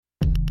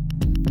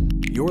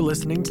You're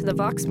listening to the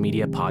Vox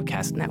Media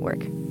Podcast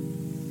Network.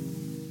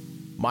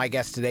 My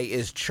guest today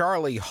is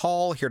Charlie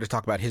Hall, here to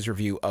talk about his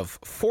review of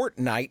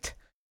Fortnite.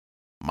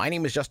 My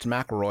name is Justin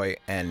McElroy,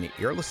 and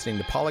you're listening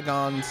to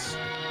Polygon's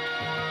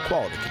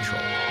Quality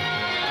Control.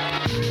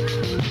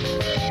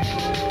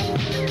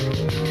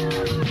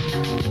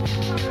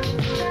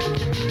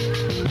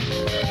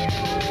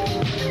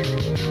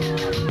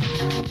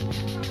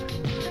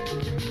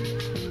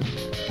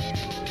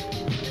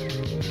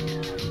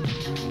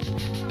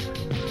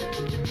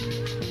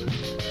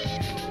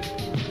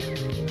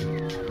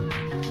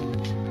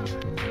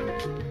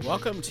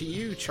 Welcome to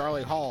you,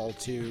 Charlie Hall,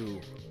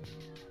 to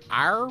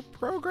our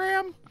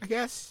program, I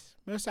guess,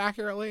 most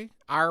accurately.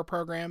 Our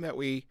program that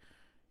we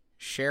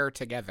share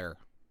together.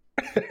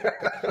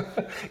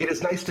 It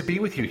is nice to be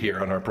with you here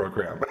on our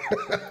program.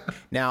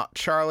 Now,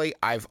 Charlie,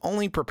 I've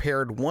only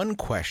prepared one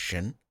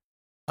question,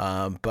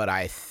 but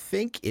I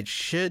think it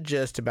should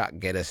just about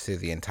get us through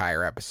the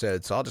entire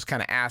episode. So I'll just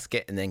kind of ask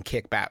it and then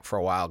kick back for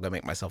a while, go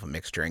make myself a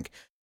mixed drink.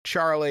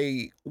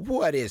 Charlie,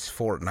 what is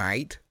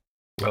Fortnite?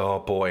 Oh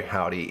boy,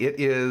 howdy. It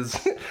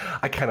is,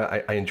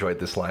 I enjoyed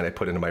this line I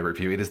put into my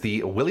review. It is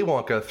the Willy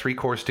Wonka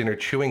 3-course dinner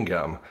chewing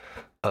gum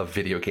of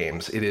video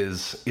games. It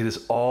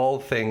is all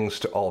things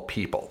to all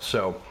people.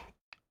 So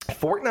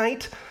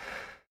Fortnite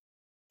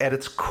at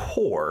its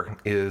core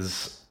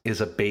is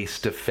a base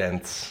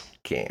defense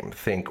game.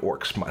 Think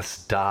Orcs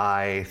Must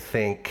Die,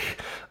 think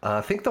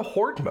the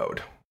Horde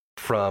mode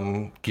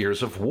from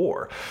Gears of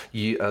War.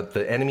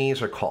 The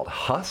enemies are called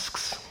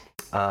husks.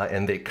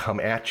 And they come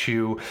at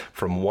you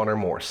from one or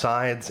more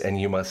sides, and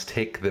you must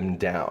take them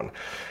down.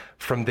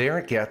 From there,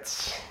 it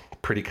gets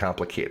pretty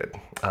complicated.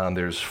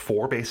 There's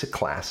 4 basic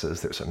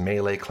classes. There's a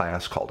melee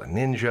class called a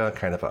ninja,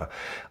 kind of a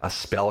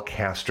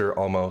spellcaster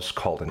almost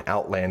called an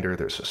outlander.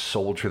 There's a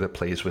soldier that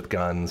plays with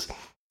guns.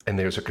 And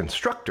there's a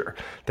constructor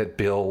that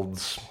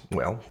builds,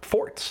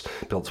 forts,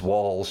 builds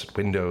walls,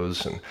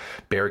 windows, and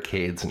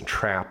barricades and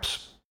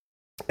traps.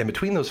 And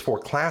between those 4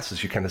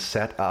 classes, you kind of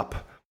set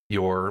up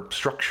your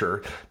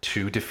structure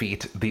to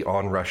defeat the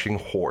onrushing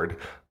horde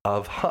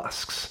of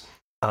husks.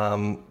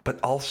 But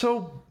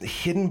also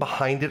hidden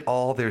behind it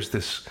all, there's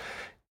this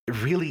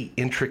really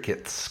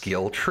intricate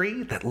skill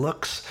tree that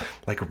looks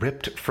like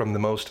ripped from the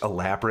most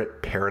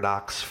elaborate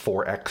Paradox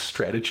 4X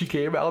strategy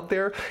game out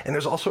there. And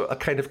there's also a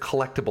kind of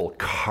collectible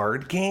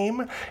card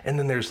game. And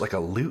then there's like a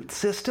loot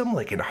system,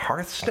 like in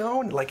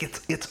Hearthstone. Like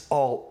it's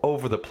all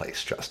over the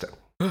place, Justin.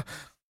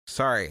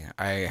 Sorry,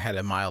 I had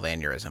a mild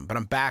aneurysm, but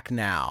I'm back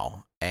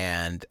now,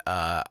 and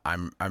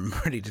I'm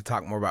ready to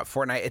talk more about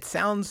Fortnite. It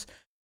sounds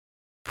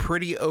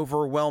pretty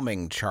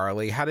overwhelming,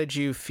 Charlie. How did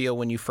you feel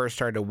when you first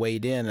started to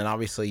wade in? And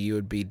obviously, you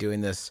would be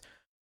doing this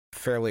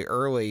fairly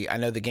early. I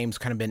know the game's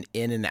kind of been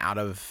in and out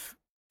of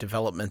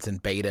developments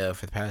and beta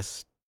for the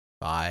past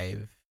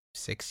 5-6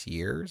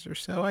 years or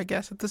so, I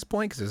guess, at this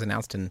point, because it was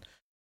announced in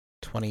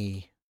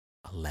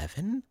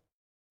 2011.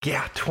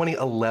 Yeah,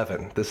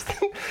 2011. This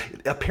thing,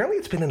 apparently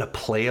it's been in a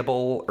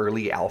playable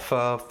early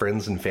alpha,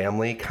 friends and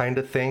family kind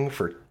of thing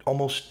for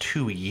almost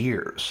 2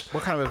 years.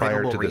 What kind of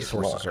available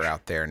resources are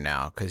out there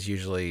now? Because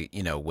usually,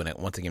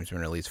 once a game's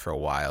been released for a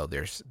while,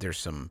 there's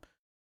some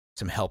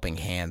helping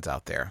hands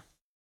out there.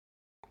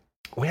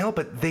 Well,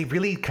 but they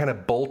really kind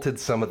of bolted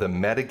some of the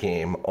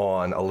metagame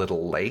on a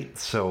little late,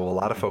 so a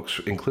lot of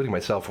folks, including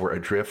myself, were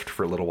adrift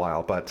for a little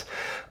while. But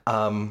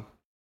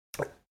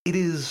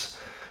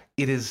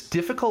it is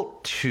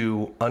difficult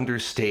to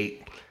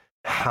understate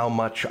how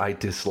much I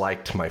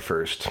disliked my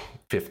first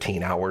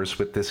 15 hours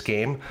with this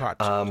game.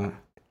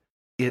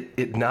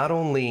 It not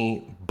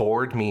only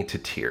bored me to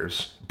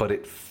tears, but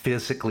it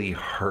physically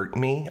hurt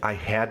me. I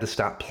had to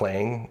stop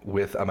playing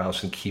with a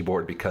mouse and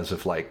keyboard because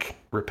of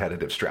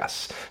repetitive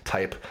stress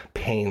type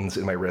pains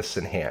in my wrists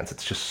and hands.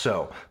 It's just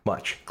so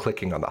much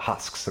clicking on the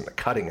husks and the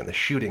cutting and the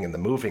shooting and the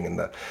moving and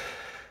the...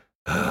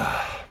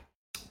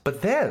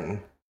 But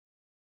then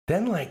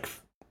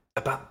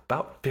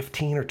about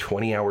 15 or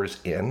 20 hours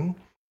in,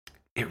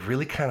 it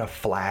really kind of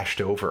flashed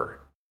over.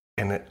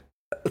 And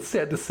it's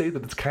sad to say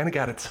that it's kind of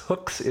got its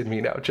hooks in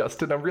me now,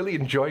 Justin. I'm really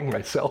enjoying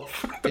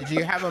myself.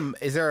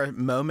 Is there a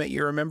moment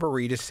you remember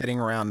where you just sitting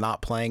around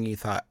not playing and you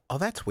thought, oh,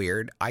 that's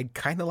weird, I'd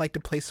kind of like to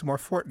play some more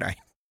Fortnite?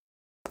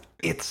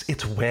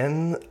 It's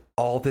when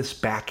all this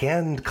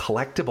back-end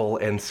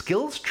collectible and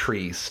skills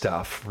tree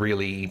stuff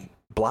really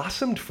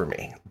blossomed for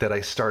me that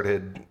I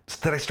started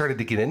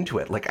to get into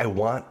it. I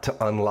want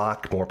to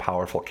unlock more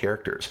powerful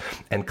characters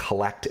and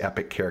collect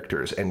epic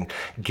characters and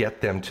get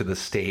them to the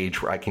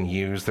stage where I can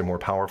use their more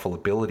powerful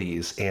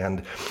abilities.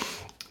 And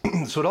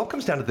so it all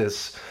comes down to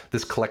this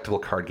collectible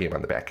card game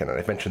on the back end. And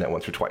I've mentioned that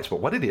once or twice, but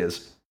what it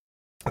is,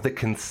 the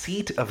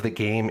conceit of the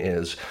game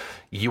is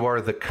you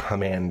are the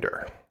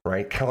commander,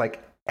 right? Kind of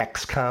like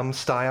XCOM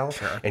style,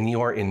 sure. And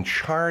you are in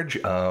charge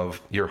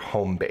of your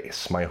home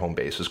base. My home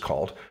base is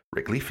called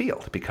Wrigley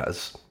Field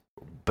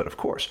but of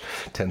course,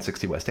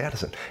 1060 West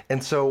Addison.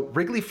 And so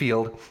Wrigley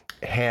Field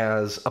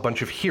has a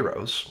bunch of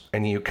heroes,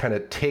 and you kind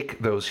of take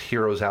those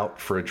heroes out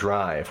for a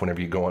drive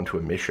whenever you go onto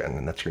a mission,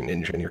 and that's your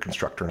ninja and your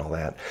constructor and all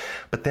that.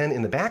 But then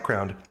in the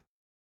background,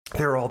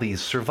 there are all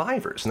these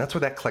survivors, and that's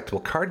where that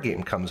collectible card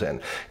game comes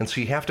in. And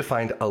so you have to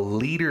find a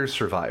leader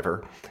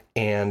survivor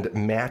and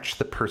match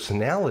the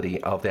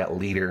personality of that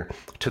leader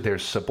to their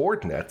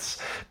subordinates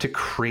to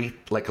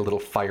create like a little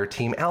fire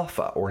team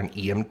alpha or an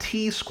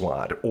EMT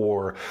squad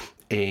or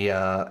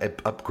a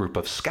group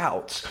of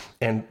scouts.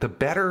 And the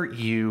better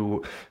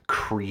you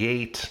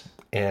create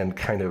and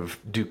kind of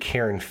do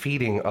care and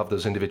feeding of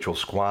those individual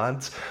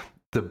squads,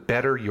 the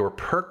better your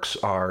perks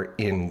are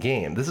in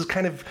game. This is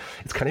kind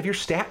of your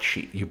stat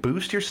sheet. You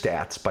boost your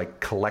stats by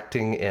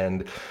collecting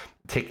and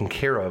taking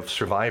care of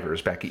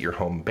survivors back at your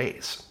home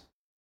base.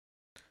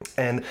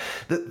 And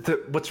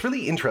what's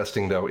really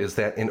interesting, though, is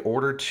that in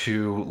order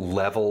to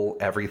level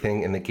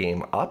everything in the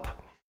game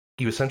up,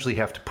 you essentially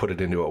have to put it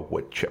into a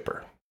wood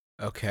chipper.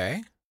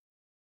 Okay.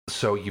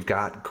 So you've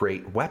got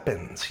great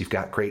weapons, you've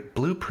got great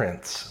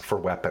blueprints for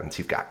weapons,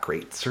 you've got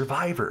great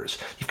survivors,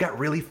 you've got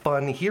really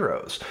fun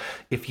heroes.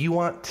 If you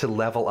want to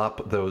level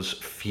up those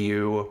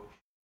few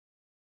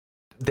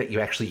that you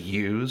actually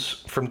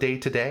use from day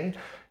to day,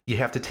 you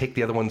have to take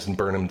the other ones and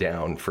burn them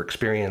down for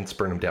experience,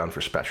 burn them down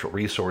for special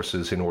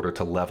resources in order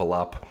to level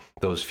up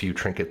those few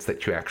trinkets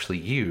that you actually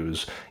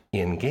use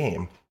in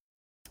game.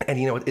 And,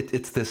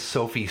 it's this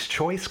Sophie's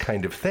Choice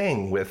kind of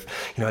thing with,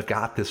 I've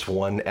got this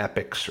one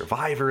epic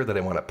survivor that I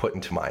want to put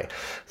into my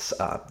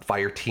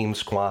fire team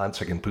squad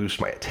so I can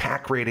boost my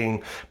attack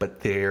rating,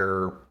 but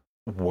they're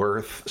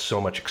worth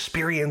so much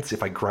experience.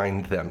 If I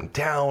grind them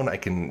down, I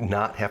can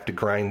not have to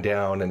grind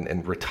down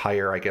and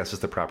retire, I guess is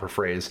the proper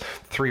phrase,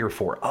 3 or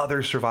 4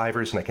 other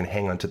survivors, and I can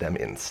hang on to them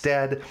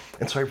instead.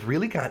 And so I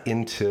really got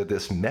into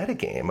this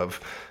metagame of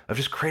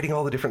just creating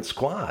all the different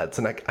squads,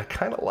 and I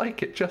kind of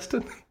like it,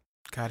 Justin.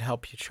 God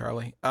help you,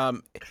 Charlie.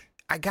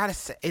 I gotta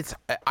say,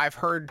 I've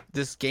heard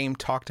this game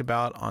talked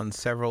about on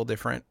several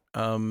different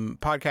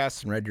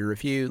podcasts and read your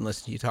review and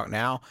listened to you talk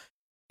now.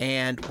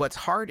 And what's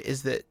hard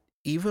is that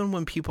even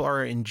when people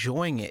are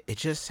enjoying it, it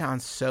just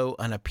sounds so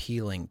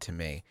unappealing to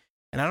me.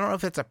 And I don't know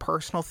if it's a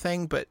personal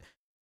thing, but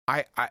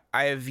I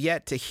have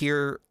yet to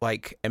hear,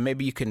 like, and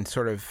maybe you can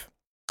sort of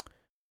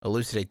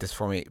elucidate this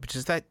for me, which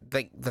is that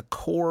like the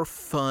core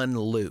fun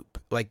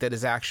loop, like that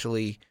is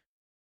actually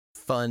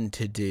fun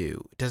to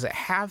do. Does it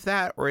have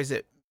that, or is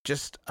it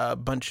just a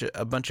bunch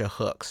of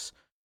hooks?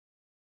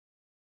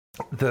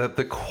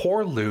 The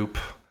core loop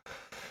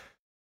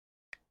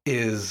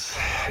is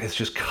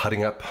just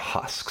cutting up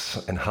husks,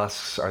 and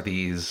husks are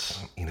these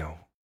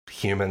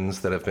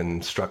humans that have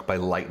been struck by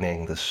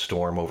lightning, the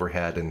storm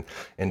overhead,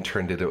 and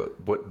turned into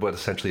what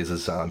essentially is a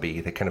zombie.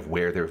 They kind of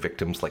wear their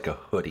victims like a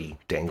hoodie,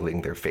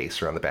 dangling their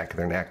face around the back of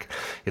their neck.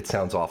 It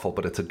sounds awful,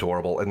 but it's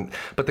adorable.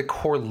 But the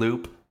core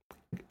loop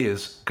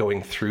is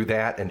going through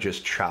that and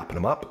just chopping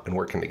them up and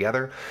working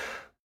together.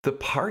 The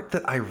part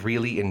that I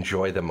really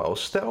enjoy the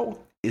most, though,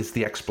 is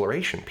the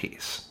exploration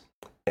piece.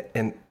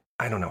 And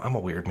I don't know, I'm a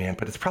weird man,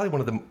 but it's probably one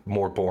of the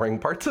more boring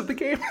parts of the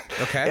game.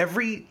 Okay.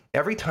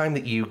 Every time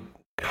that you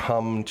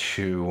come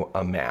to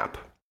a map,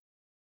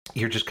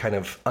 you're just kind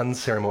of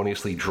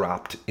unceremoniously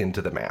dropped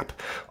into the map.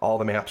 All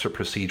the maps are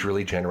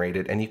procedurally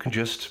generated, and you can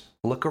just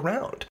look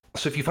around.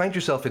 So if you find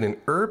yourself in an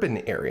urban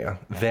area,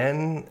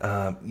 then,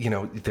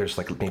 there's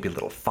like maybe a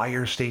little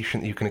fire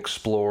station that you can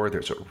explore.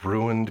 There's a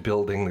ruined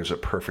building. There's a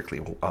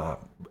perfectly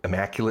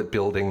immaculate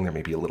building. There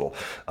may be a little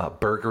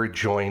burger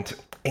joint.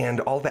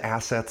 And all the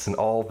assets and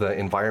all the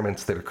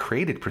environments that are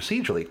created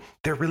procedurally,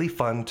 they're really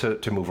fun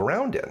to move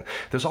around in.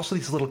 There's also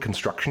these little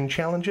construction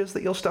challenges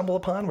that you'll stumble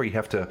upon where you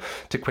have to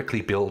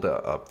quickly build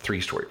a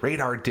 3-story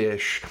radar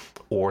dish,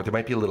 or there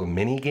might be a little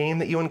mini game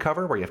that you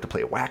uncover where you have to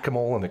play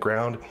whack-a-mole on the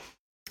ground.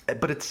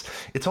 But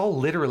it's all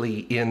literally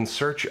in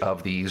search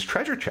of these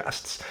treasure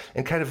chests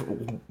and kind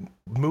of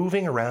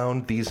moving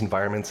around these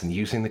environments and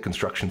using the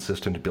construction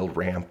system to build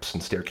ramps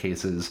and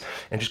staircases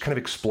and just kind of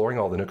exploring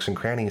all the nooks and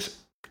crannies.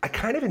 I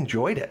kind of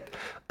enjoyed it.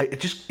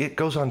 It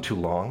goes on too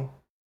long.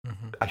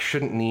 Mm-hmm. I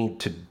shouldn't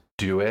need to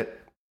do it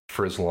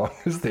for as long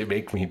as they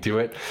make me do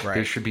it. Right.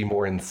 There should be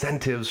more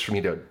incentives for me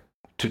to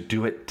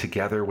do it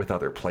together with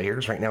other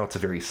players. Right now, it's a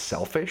very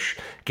selfish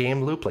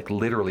game loop. Like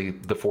literally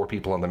the 4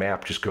 people on the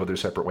map just go their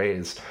separate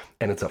ways,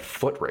 and it's a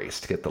foot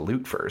race to get the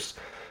loot first.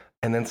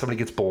 And then somebody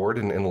gets bored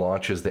and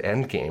launches the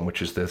end game,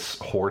 which is this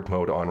horde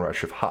mode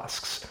onrush of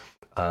husks.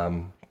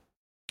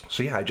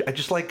 So yeah,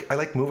 I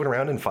like moving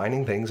around and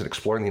finding things and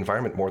exploring the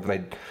environment more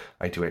than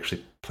I do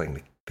actually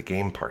playing the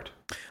game part.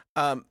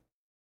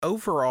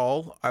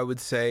 Overall, I would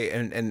say,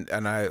 and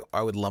I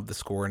would lump the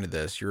score into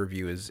this. Your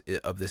review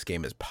of this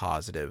game is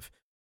positive.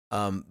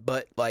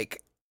 But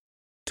like,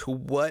 to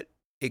what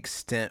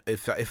extent,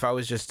 if I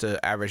was just an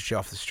average Joe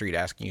off the street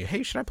asking you,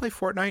 hey, should I play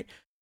Fortnite?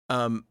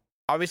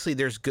 Obviously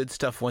there's good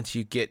stuff once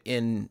you get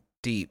in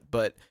deep,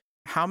 but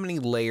how many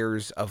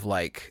layers of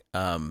like,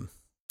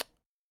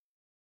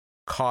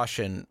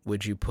 caution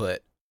would you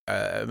put,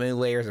 how many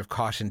layers of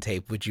caution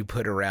tape would you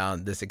put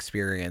around this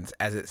experience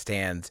as it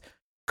stands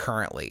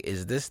currently?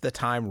 Is this the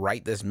time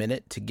right this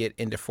minute to get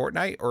into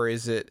Fortnite, or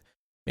is it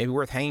maybe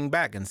worth hanging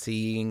back and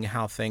seeing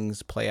how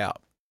things play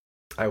out?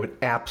 I would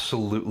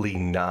absolutely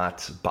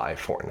not buy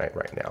Fortnite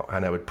right now,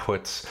 and I would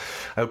put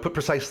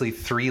precisely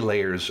 3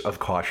 layers of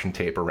caution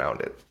tape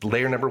around it.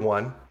 Layer number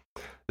 1,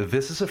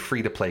 this is a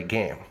free-to-play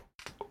game,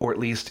 or at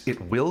least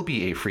it will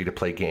be a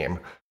free-to-play game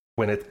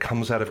when it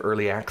comes out of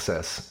early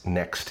access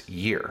next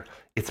year.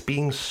 It's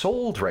being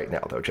sold right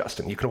now, though,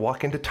 Justin. You can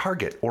walk into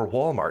Target or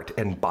Walmart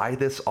and buy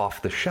this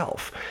off the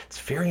shelf.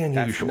 It's very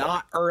unusual. That's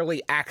not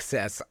early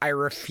access. I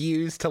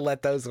refuse to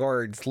let those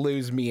words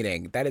lose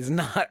meaning. That is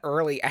not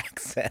early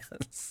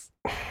access.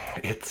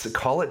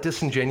 Call it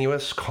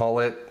disingenuous, call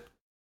it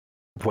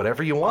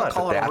whatever you want. I'll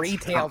call it a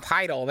retail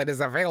title that is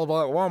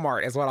available at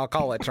Walmart is what I'll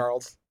call it,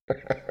 Charles.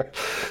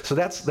 So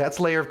that's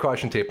layer of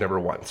caution tape number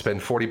 1.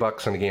 Spend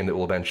 $40 on a game that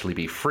will eventually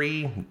be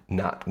free.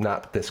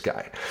 Not this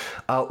guy.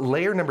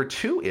 Layer number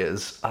 2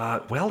 is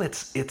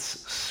it's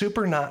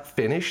super not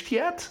finished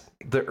yet.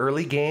 The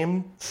early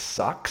game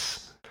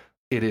sucks.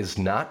 It is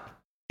not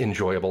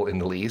enjoyable in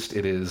the least.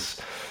 It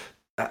is.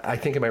 I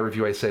think in my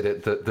review I said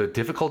it. The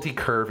difficulty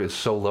curve is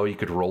so low you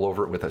could roll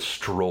over it with a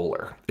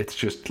stroller. It's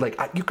just like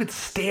you could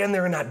stand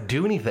there and not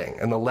do anything,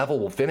 and the level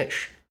will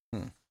finish.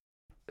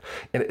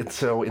 And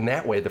so in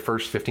that way, the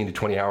first 15 to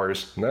 20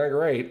 hours, not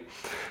great.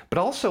 But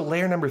also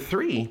layer number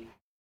 3,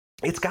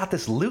 it's got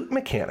this loot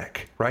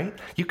mechanic, right?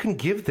 You can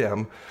give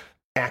them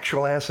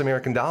actual ass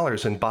American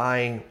dollars and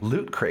buy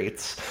loot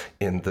crates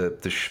in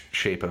the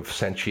shape of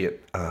sentient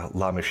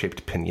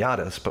llama-shaped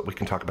pinatas, but we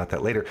can talk about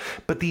that later.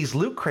 But these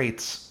loot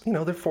crates, they're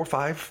 $4 or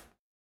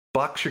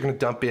 $5 you're going to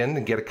dump in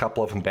and get a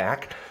couple of them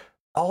back.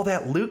 All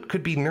that loot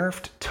could be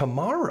nerfed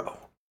tomorrow.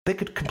 They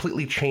could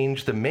completely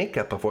change the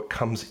makeup of what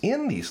comes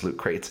in these loot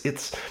crates.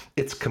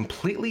 It's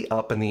completely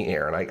up in the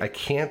air, and I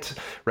can't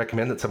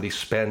recommend that somebody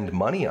spend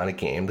money on a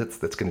game that's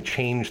going to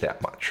change that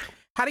much.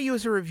 How do you,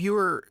 as a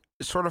reviewer,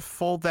 sort of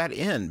fold that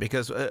in?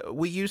 Because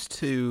we used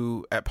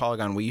to, at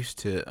Polygon, be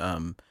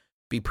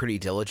pretty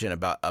diligent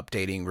about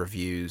updating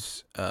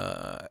reviews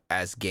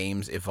as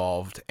games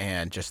evolved,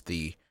 and just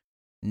the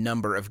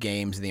number of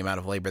games and the amount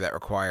of labor that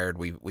required.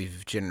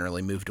 We've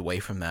generally moved away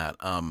from that.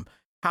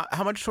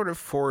 How much sort of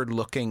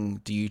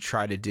forward-looking do you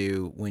try to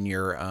do when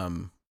you're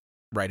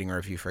writing a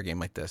review for a game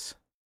like this?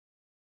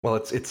 Well,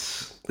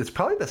 it's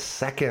probably the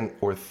second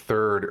or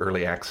third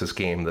early access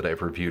game that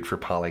I've reviewed for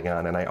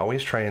Polygon, and I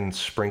always try and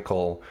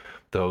sprinkle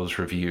those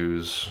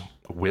reviews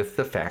with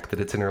the fact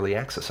that it's in early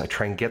access. I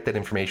try and get that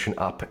information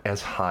up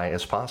as high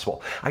as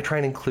possible. I try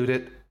and include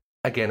it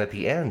again at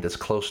the end, as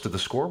close to the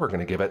score we're going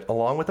to give it,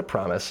 along with the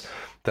promise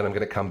that I'm going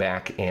to come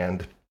back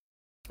and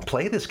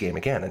play this game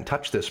again and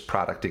touch this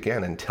product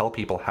again and tell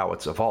people how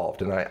it's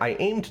evolved. And I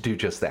aim to do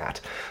just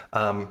that.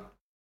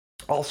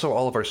 Also,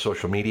 all of our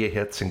social media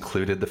hits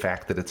included the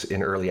fact that it's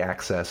in early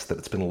access, that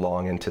it's been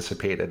long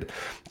anticipated.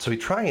 So we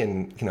try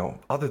and,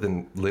 other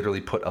than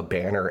literally put a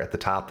banner at the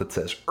top that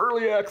says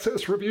early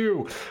access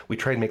review, we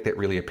try and make that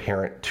really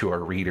apparent to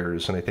our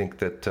readers. And I think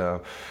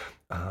that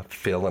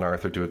Phil and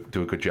Arthur do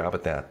a good job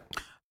at that.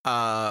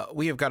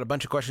 We have got a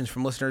bunch of questions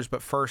from listeners,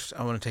 but first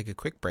I want to take a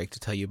quick break to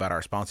tell you about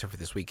our sponsor for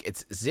this week.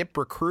 It's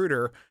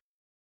ZipRecruiter.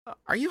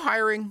 Are you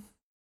hiring?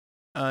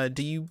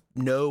 Do you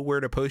know where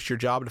to post your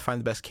job to find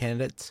the best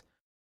candidates?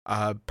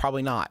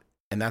 Probably not.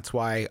 And that's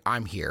why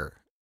I'm here,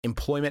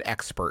 employment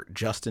expert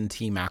Justin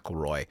T.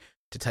 McElroy,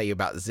 to tell you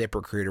about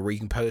ZipRecruiter, where you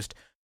can post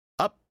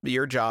up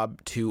your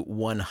job to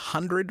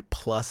 100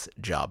 plus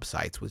job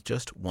sites with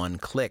just one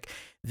click.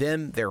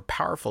 Then their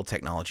powerful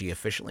technology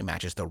efficiently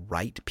matches the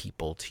right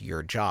people to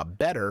your job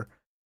better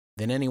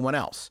than anyone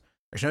else.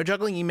 There's no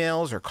juggling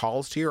emails or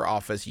calls to your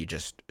office. You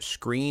just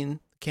screen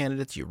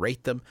candidates, you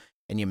rate them,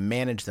 and you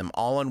manage them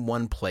all in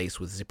one place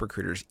with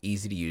ZipRecruiter's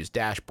easy-to-use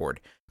dashboard.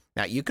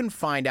 Now, you can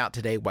find out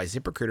today why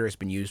ZipRecruiter has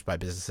been used by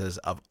businesses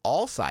of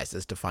all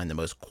sizes to find the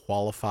most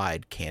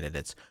qualified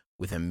candidates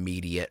with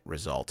immediate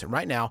results. And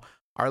right now,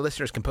 our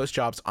listeners can post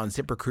jobs on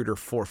ZipRecruiter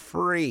for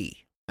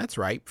free. That's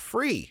right,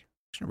 free.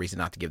 There's no reason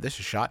not to give this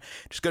a shot.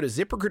 Just go to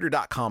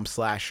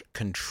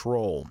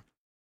ZipRecruiter.com/control.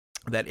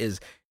 That is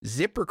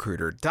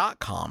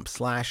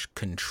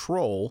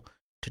ZipRecruiter.com/control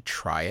to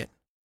try it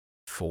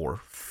for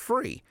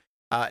free.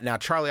 Now,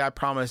 Charlie, I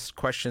promised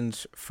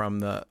questions from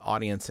the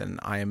audience, and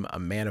I am a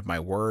man of my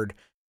word.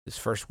 This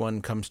first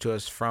one comes to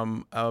us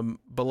from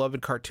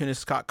beloved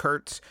cartoonist Scott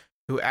Kurtz,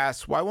 who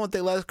asks, why won't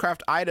they let us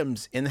craft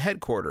items in the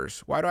headquarters?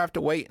 Why do I have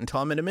to wait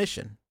until I'm in a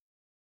mission?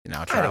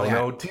 Now, Charlie, I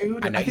don't know,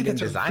 dude. I know you didn't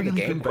design the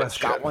game, but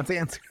Scott wants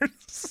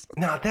answers.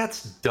 No,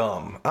 that's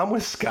dumb. I'm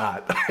with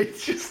Scott.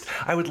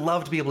 I would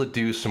love to be able to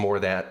do some more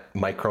of that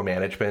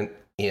micromanagement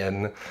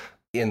in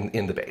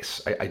the base.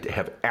 I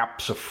have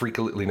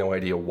absolutely no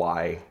idea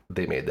why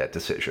they made that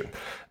decision.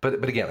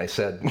 But again, I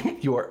said,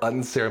 you are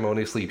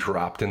unceremoniously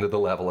dropped into the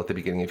level at the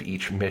beginning of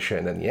each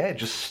mission. And yeah,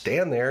 just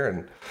stand there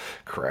and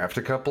craft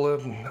a couple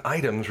of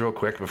items real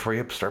quick before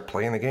you start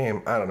playing the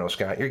game. I don't know,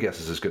 Scott. Your guess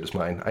is as good as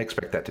mine. I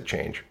expect that to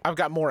change. I've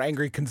got more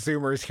angry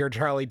consumers here,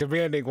 Charlie,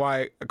 demanding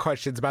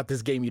questions about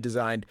this game you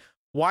designed.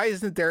 Why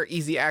isn't there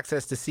easy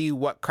access to see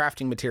what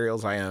crafting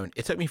materials I own?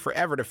 It took me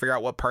forever to figure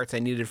out what parts I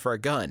needed for a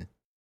gun.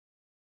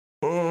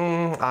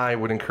 I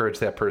would encourage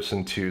that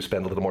person to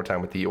spend a little more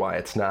time with the UI.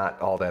 It's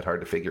not all that hard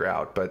to figure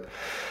out. But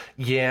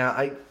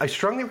yeah, I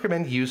strongly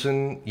recommend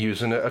using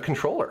a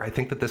controller. I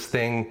think that this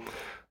thing,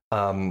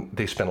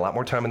 they spent a lot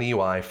more time on the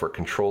UI for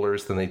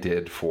controllers than they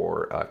did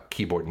for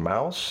keyboard and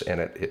mouse, and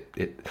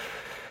it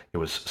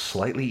was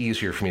slightly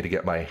easier for me to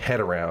get my head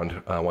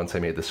around once I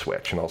made the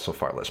switch, and also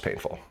far less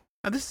painful.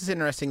 Now, this is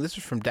interesting. This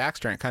is from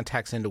Daxter, and it kind of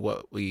tacks into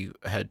what we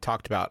had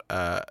talked about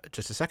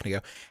just a second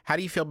ago. How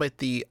do you feel about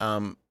the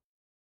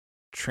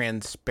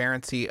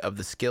transparency of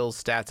the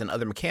skills, stats, and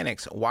other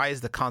mechanics? Why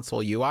is the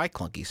console UI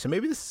clunky? So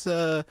maybe this is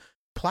a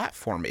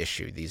platform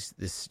issue,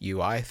 this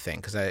UI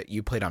thing, because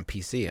you played on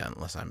PC,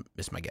 unless I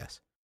missed my guess.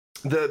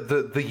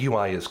 The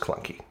UI is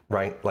clunky,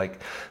 right?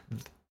 Like,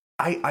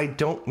 I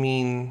don't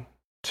mean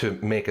to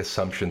make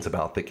assumptions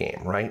about the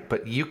game, right?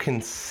 But you can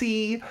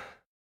see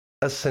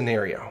a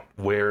scenario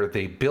where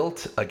they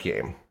built a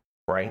game,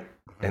 right?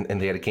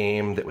 And they had a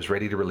game that was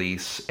ready to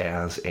release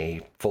as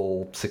a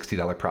full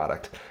 $60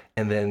 product.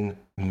 And then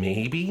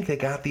maybe they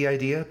got the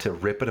idea to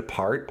rip it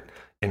apart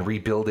and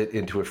rebuild it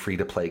into a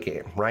free-to-play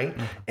game, right?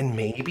 Mm-hmm. And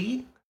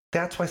maybe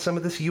that's why some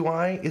of this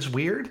UI is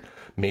weird.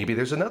 Maybe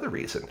there's another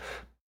reason.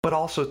 But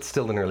also, it's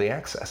still in early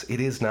access.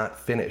 It is not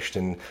finished.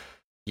 And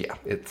yeah,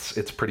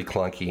 it's pretty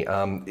clunky.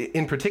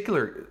 In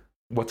particular,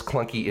 what's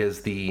clunky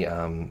is the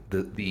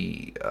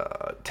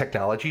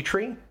technology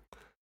tree.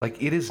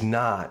 Like, it is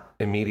not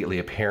immediately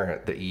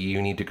apparent that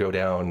you need to go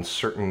down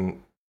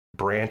certain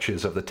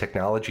branches of the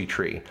technology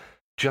tree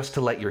just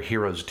to let your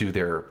heroes do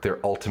their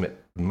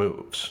ultimate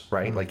moves,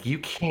 right? Mm-hmm. Like, you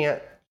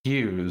can't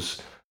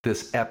use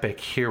this epic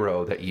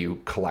hero that you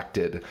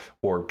collected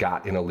or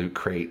got in a loot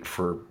crate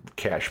for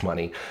cash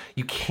money.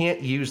 You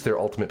can't use their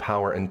ultimate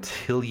power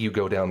until you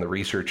go down the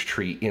research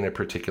tree in a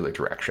particular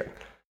direction.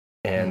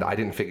 And I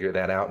didn't figure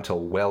that out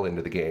until well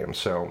into the game.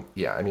 So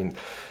yeah, I mean,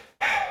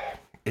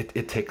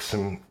 it takes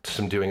some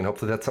doing, and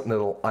hopefully that's something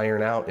that'll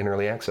iron out in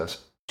early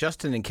access.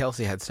 Justin and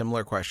Kelsey had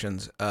similar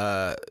questions.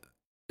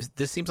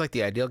 This seems like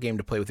the ideal game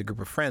to play with a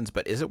group of friends,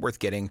 but is it worth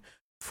getting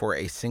for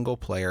a single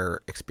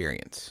player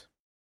experience?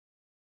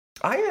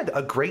 I had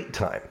a great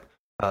time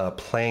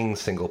playing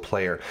single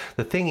player.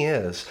 The thing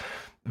is,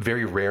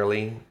 very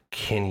rarely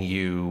can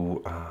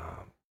you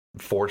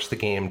force the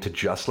game to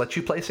just let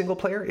you play single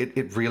player.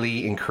 It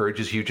really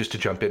encourages you just to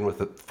jump in with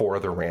the 4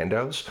 other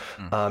randos.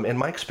 And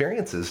my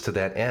experiences to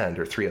that end,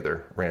 or 3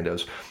 other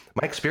randos,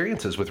 my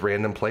experiences with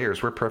random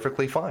players were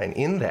perfectly fine,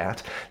 in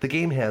that the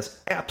game has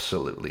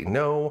absolutely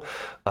no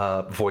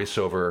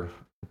voiceover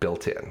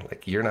built in.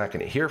 Like, you're not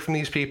going to hear from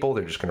these people.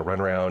 They're just going to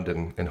run around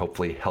and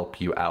hopefully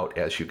help you out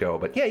as you go.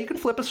 But yeah, you can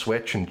flip a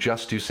switch and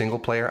just do single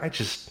player. I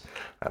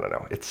don't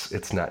know.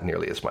 It's not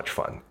nearly as much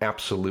fun.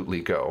 Absolutely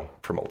go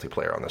for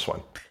multiplayer on this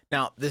one.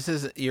 Now, this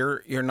is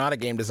you're not a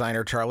game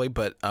designer, Charlie,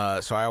 but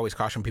so I always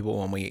caution people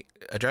when we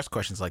address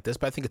questions like this,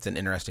 but I think it's an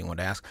interesting one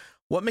to ask.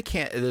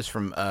 It is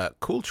from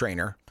Cool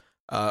Trainer.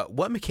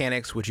 What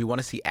mechanics would you want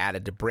to see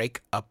added to break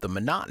up the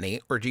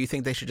monotony, or do you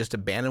think they should just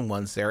abandon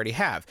ones they already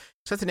have?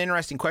 So that's an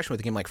interesting question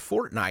with a game like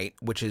Fortnite,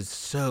 which is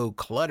so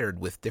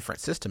cluttered with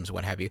different systems,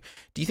 what have you.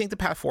 Do you think the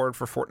path forward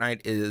for Fortnite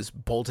is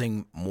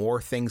bolting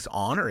more things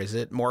on, or is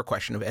it more a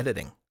question of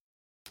editing?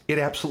 It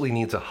absolutely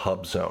needs a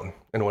hub zone.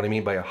 And what I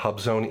mean by a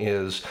hub zone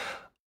is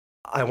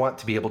I want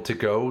to be able to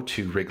go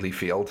to Wrigley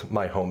Field,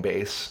 my home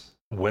base,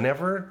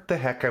 whenever the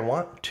heck I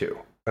want to.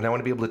 And I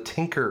want to be able to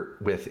tinker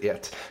with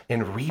it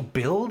and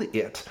rebuild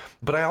it.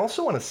 But I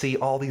also want to see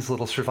all these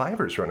little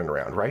survivors running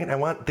around, right? I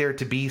want there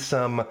to be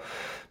some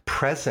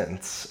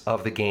presence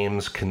of the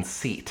game's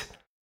conceit.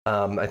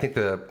 I think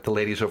the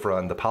ladies over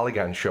on the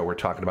Polygon show were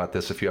talking about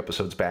this a few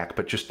episodes back,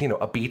 but just,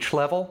 a beach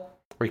level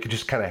where you could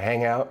just kind of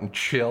hang out and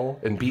chill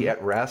and be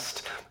at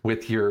rest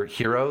with your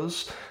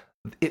heroes.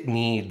 It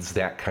needs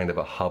that kind of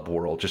a hub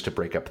world just to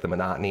break up the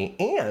monotony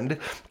and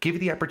give you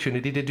the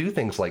opportunity to do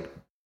things like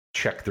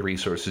check the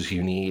resources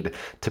you need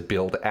to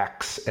build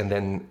X, and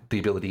then the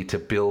ability to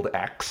build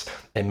X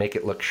and make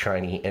it look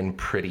shiny and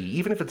pretty,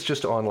 even if it's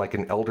just on like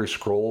an Elder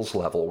Scrolls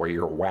level where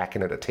you're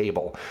whacking at a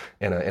table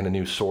and a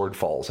new sword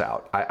falls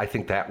out. I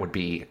think that would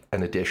be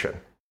an addition.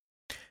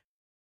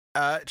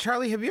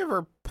 Charlie, have you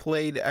ever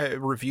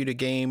reviewed a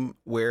game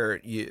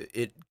where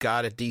it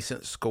got a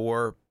decent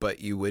score, but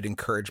you would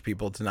encourage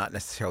people to not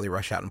necessarily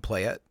rush out and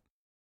play it?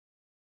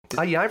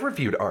 Yeah, I've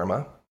reviewed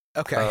Arma.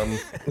 Okay.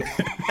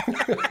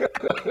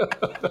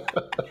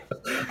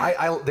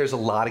 There's a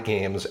lot of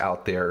games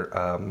out there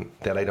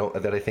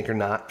that I think are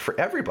not for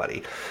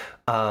everybody,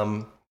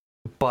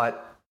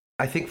 but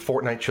I think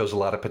Fortnite shows a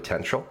lot of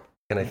potential.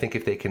 And I think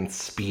if they can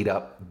speed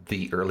up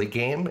the early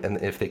game,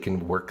 and if they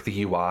can work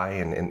the UI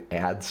and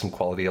add some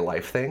quality of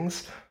life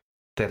things,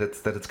 that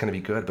it's going to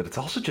be good. But it's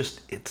also just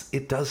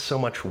it does so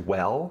much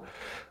well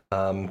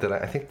that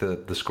I think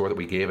the score that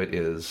we gave it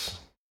is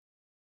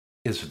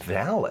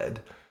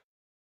valid.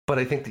 But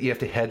I think that you have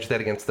to hedge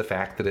that against the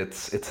fact that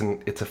it's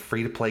a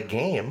free to play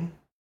game,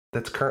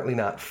 that's currently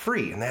not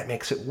free, and that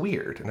makes it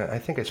weird. And I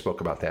think I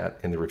spoke about that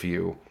in the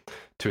review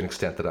to an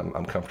extent that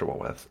I'm comfortable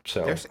with.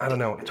 So I don't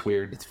know. It's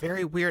weird. It's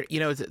very weird. You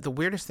know, the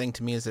weirdest thing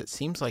to me is it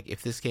seems like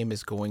if this game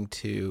is going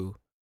to,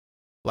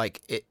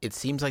 like, it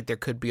seems like there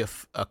could be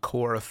a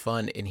core of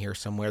fun in here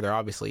somewhere. There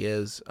obviously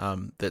is,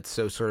 that's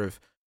so sort of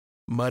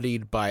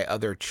muddied by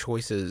other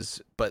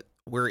choices. But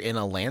we're in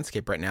a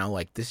landscape right now.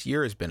 Like, this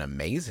year has been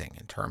amazing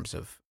in terms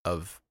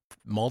of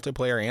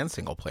multiplayer and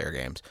single player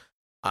games.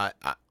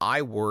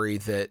 I worry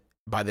that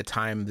by the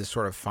time this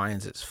sort of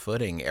finds its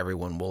footing,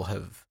 everyone will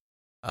have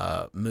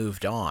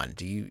moved on.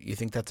 Do you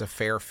think that's a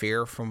fair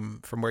fear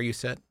from where you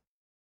sit?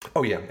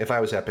 Oh yeah, if I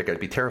was Epic, I'd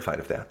be terrified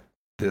of that.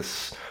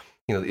 This,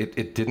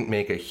 it didn't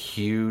make a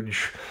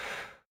huge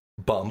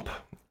bump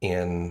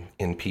in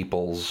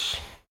people's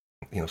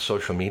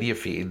social media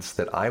feeds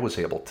that I was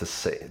able to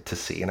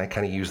see, and I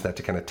kind of used that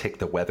to kind of take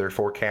the weather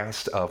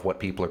forecast of what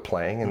people are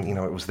playing, and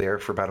it was there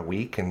for about a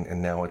week,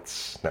 and now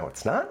it's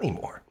not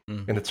anymore.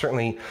 And it's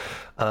certainly,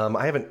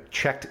 I haven't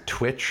checked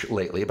Twitch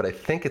lately, but I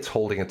think it's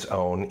holding its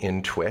own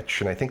in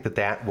Twitch. And I think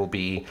that will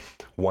be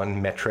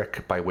one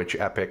metric by which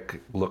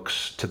Epic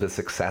looks to the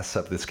success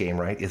of this game,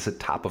 right? Is it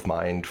top of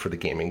mind for the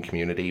gaming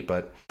community?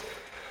 But,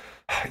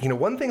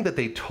 one thing that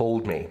they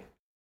told me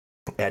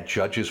at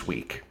Judges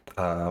Week,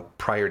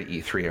 prior to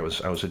E3,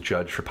 I was a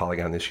judge for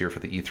Polygon this year for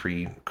the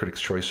E3 Critics'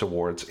 Choice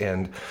Awards.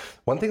 And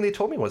one thing they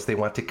told me was they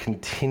want to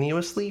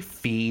continuously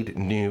feed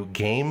new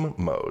game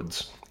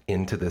modes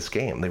into this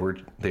game. They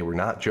were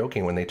not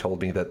joking when they told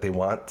me that they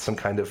want some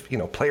kind of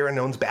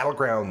PlayerUnknown's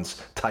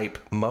Battlegrounds type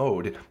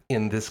mode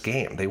in this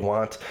game. They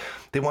want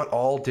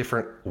all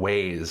different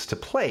ways to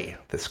play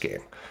this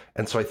game,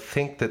 and so I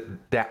think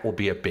that will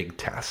be a big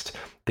test.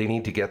 They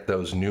need to get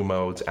those new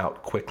modes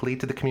out quickly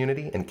to the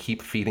community and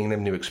keep feeding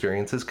them new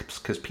experiences,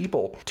 because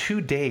people, 2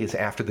 days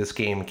after this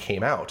game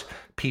came out,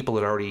 people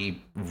had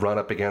already run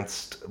up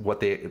against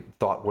what they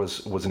thought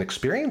was an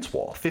experience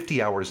wall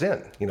 50 hours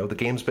in. The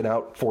game's been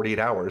out 48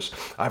 hours.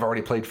 I've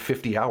already played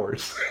 50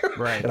 hours,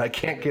 right? And I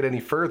can't get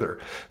any further.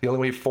 The only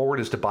way forward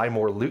is to buy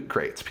more loot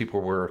crates. People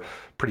were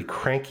pretty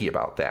cranky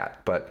about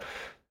that, but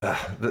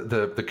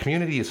the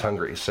community is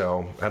hungry.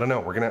 So I don't know.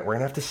 We're gonna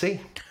have to see.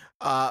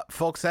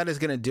 Folks, that is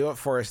going to do it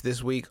for us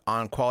this week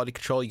on Quality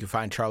Control. You can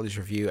find Charlie's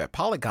review at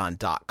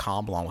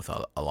Polygon.com, along with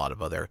a lot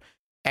of other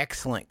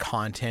excellent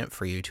content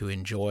for you to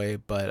enjoy.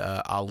 But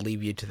I'll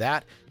leave you to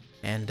that.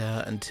 And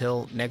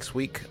until next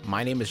week,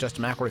 my name is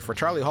Justin McElroy for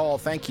Charlie Hall.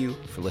 Thank you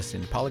for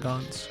listening to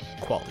Polygon's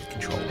Quality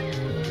Control.